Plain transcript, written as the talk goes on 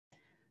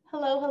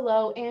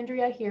Hello,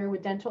 Andrea here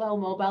with Dentalelle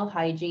Mobile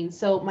Hygiene.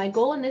 So my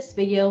goal in this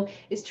video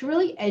is to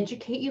really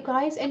educate you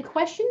guys and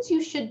questions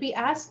you should be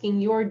asking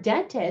your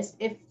dentist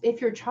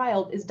if your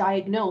child is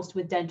diagnosed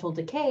with dental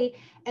decay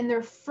and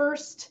their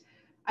first,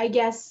 I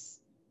guess,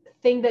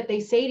 thing that they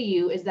say to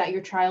you is that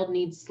your child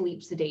needs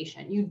sleep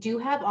sedation. You do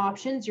have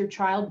options. Your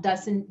child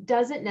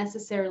doesn't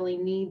necessarily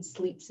need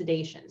sleep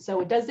sedation.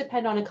 So it does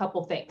depend on a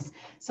couple things.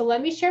 So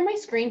let me share my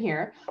screen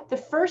here. The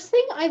first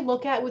thing I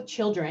look at with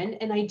children,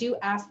 and I do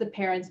ask the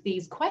parents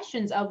these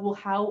questions of, well,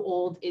 how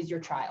old is your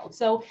child?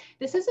 So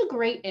this is a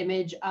great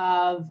image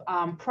of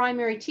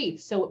primary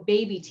teeth, so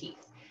baby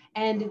teeth.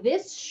 And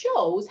this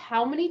shows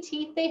how many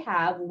teeth they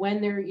have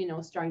when they're,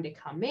 starting to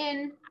come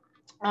in,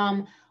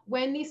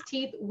 when these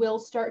teeth will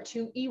start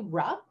to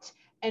erupt,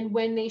 and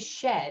when they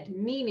shed,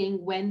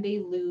 meaning when they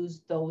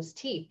lose those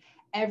teeth.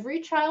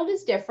 Every child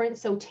is different,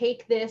 so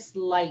take this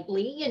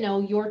lightly.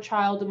 Your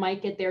child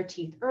might get their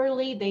teeth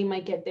early, they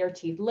might get their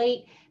teeth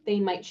late, they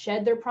might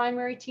shed their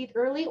primary teeth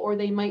early, or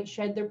they might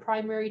shed their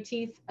primary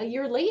teeth a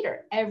year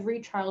later.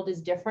 Every child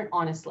is different,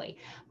 honestly.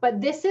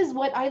 But this is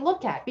what I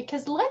look at,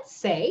 because let's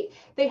say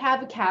they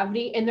have a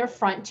cavity in their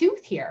front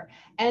tooth here,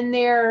 and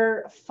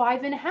they're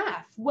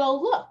 5.5.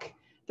 Well, look,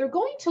 they're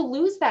going to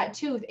lose that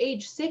tooth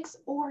age 6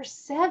 or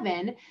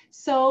 7.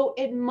 So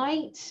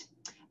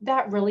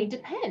that really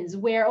depends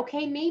where,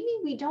 okay, maybe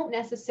we don't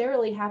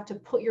necessarily have to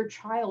put your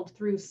child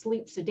through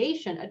sleep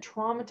sedation, a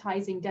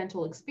traumatizing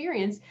dental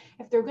experience,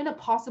 if they're going to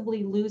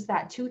possibly lose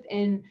that tooth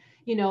in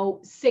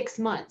 6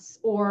 months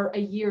or a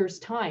year's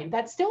time.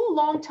 That's still a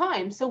long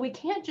time. So we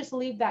can't just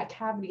leave that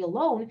cavity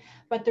alone,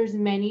 but there's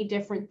many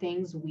different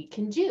things we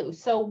can do.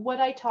 So what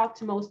I talk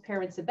to most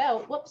parents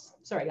about, whoops,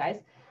 sorry guys,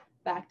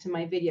 back to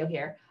my video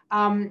here.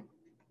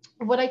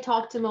 What I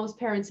talk to most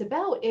parents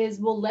about is,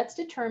 well, let's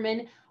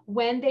determine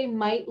when they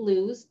might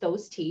lose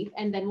those teeth,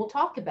 and then we'll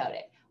talk about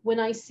it. When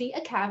I see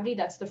a cavity,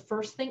 that's the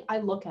first thing I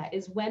look at,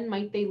 is when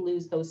might they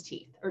lose those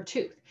teeth or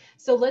tooth.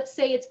 So let's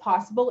say it's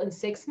possible in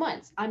 6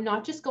 months. I'm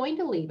not just going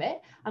to leave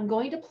it. I'm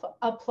going to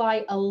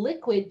apply a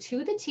liquid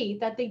to the teeth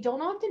that they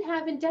don't often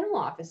have in dental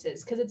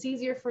offices, because it's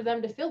easier for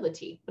them to fill the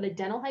teeth, but a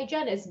dental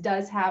hygienist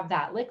does have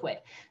that liquid.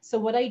 So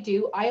what I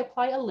do, I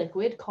apply a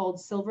liquid called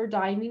silver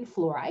diamine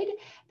fluoride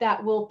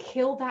that will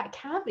kill that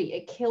cavity.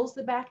 It kills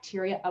the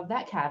bacteria of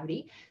that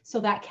cavity, so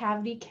that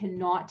cavity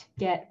cannot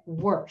get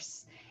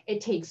worse. It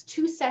takes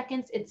 2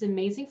 seconds. It's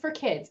amazing for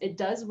kids. It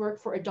does work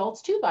for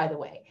adults too, by the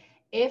way.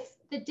 If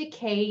the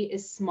decay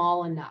is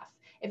small enough,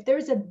 if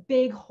there's a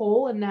big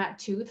hole in that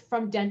tooth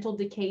from dental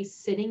decay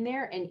sitting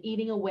there and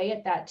eating away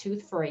at that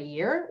tooth for a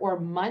year or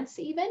months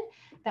even,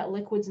 that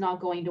liquid's not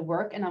going to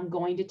work. And I'm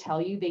going to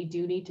tell you, they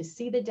do need to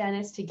see the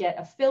dentist to get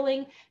a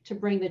filling to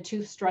bring the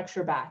tooth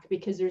structure back,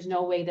 because there's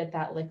no way that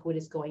that liquid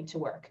is going to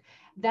work.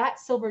 That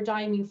silver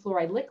diamine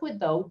fluoride liquid,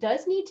 though,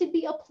 does need to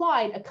be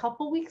applied a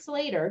couple weeks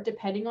later,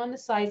 depending on the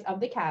size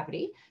of the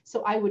cavity.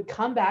 So I would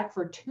come back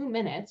for 2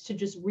 minutes to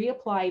just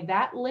reapply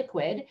that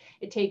liquid.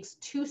 It takes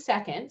 2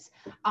 seconds.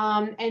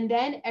 And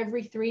then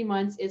every 3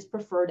 months is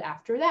preferred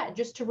after that,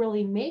 just to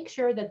really make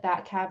sure that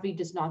that cavity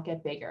does not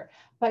get bigger.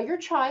 But your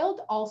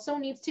child also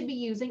needs to be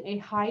using a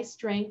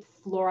high-strength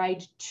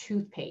fluoride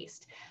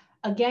toothpaste.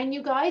 Again,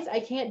 you guys,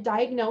 I can't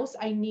diagnose.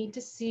 I need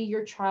to see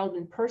your child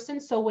in person.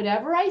 So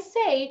whatever I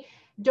say,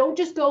 don't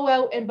just go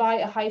out and buy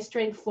a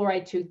high-strength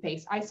fluoride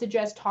toothpaste. I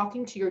suggest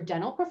talking to your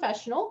dental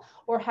professional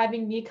or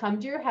having me come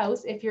to your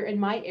house if you're in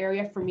my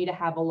area for me to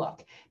have a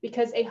look.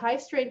 Because a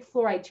high-strength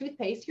fluoride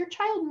toothpaste, your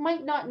child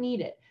might not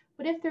need it.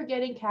 But if they're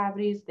getting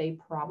cavities, they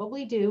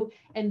probably do.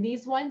 And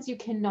these ones you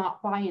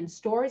cannot buy in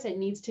stores. It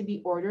needs to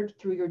be ordered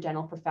through your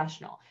dental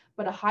professional.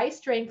 But a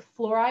high-strength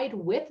fluoride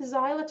with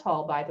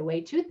xylitol, by the way,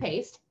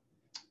 toothpaste,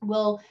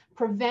 will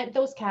prevent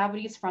those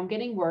cavities from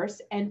getting worse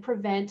and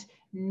prevent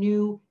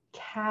new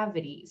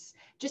cavities.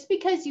 Just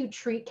because you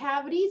treat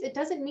cavities, it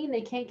doesn't mean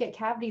they can't get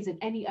cavities in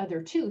any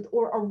other tooth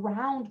or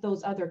around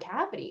those other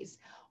cavities.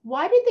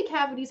 Why did the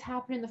cavities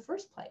happen in the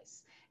first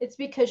place? It's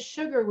because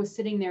sugar was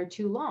sitting there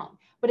too long.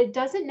 But it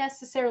doesn't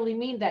necessarily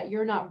mean that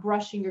you're not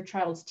brushing your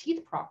child's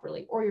teeth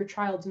properly or your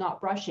child's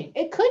not brushing.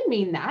 It could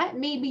mean that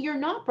maybe you're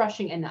not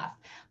brushing enough,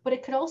 but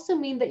it could also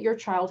mean that your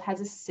child has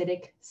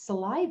acidic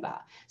saliva.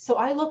 So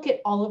I look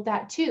at all of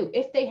that too.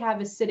 If they have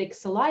acidic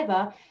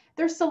saliva,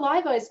 their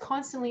saliva is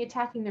constantly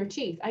attacking their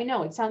teeth. I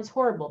know it sounds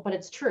horrible, but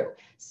it's true.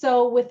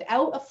 So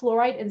without a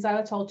fluoride and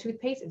xylitol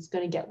toothpaste, it's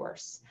going to get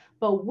worse.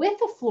 But with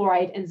a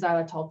fluoride and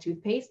xylitol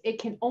toothpaste, it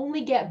can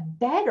only get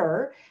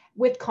better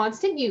with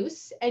constant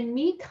use and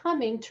me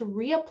coming to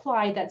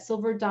reapply that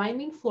silver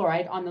diamine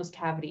fluoride on those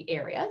cavity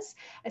areas.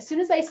 As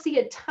soon as I see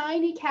a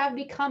tiny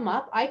cavity come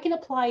up, I can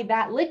apply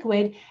that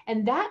liquid,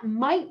 and that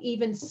might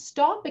even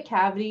stop a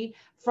cavity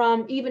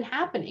from even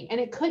happening. And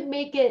it could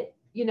make it,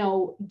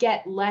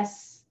 get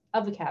less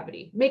of a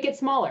cavity, make it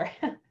smaller.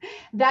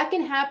 That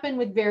can happen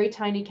with very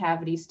tiny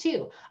cavities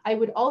too. I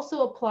would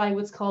also apply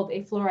what's called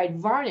a fluoride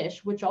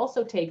varnish, which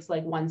also takes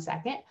like 1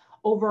 second,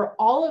 over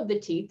all of the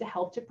teeth to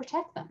help to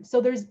protect them. So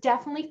there's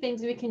definitely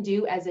things we can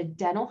do as a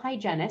dental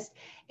hygienist.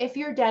 If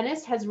your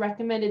dentist has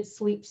recommended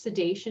sleep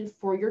sedation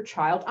for your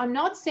child, I'm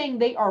not saying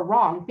they are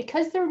wrong,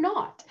 because they're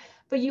not.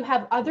 But you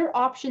have other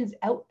options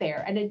out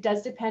there, and it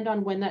does depend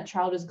on when that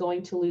child is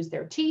going to lose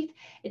their teeth.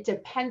 It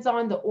depends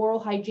on the oral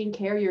hygiene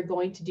care you're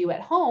going to do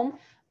at home,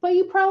 but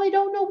you probably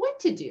don't know what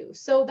to do.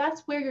 So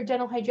that's where your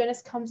dental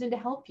hygienist comes in to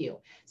help you.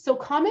 So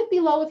comment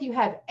below if you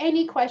have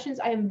any questions.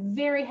 I am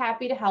very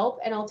happy to help,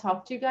 and I'll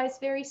talk to you guys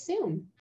very soon.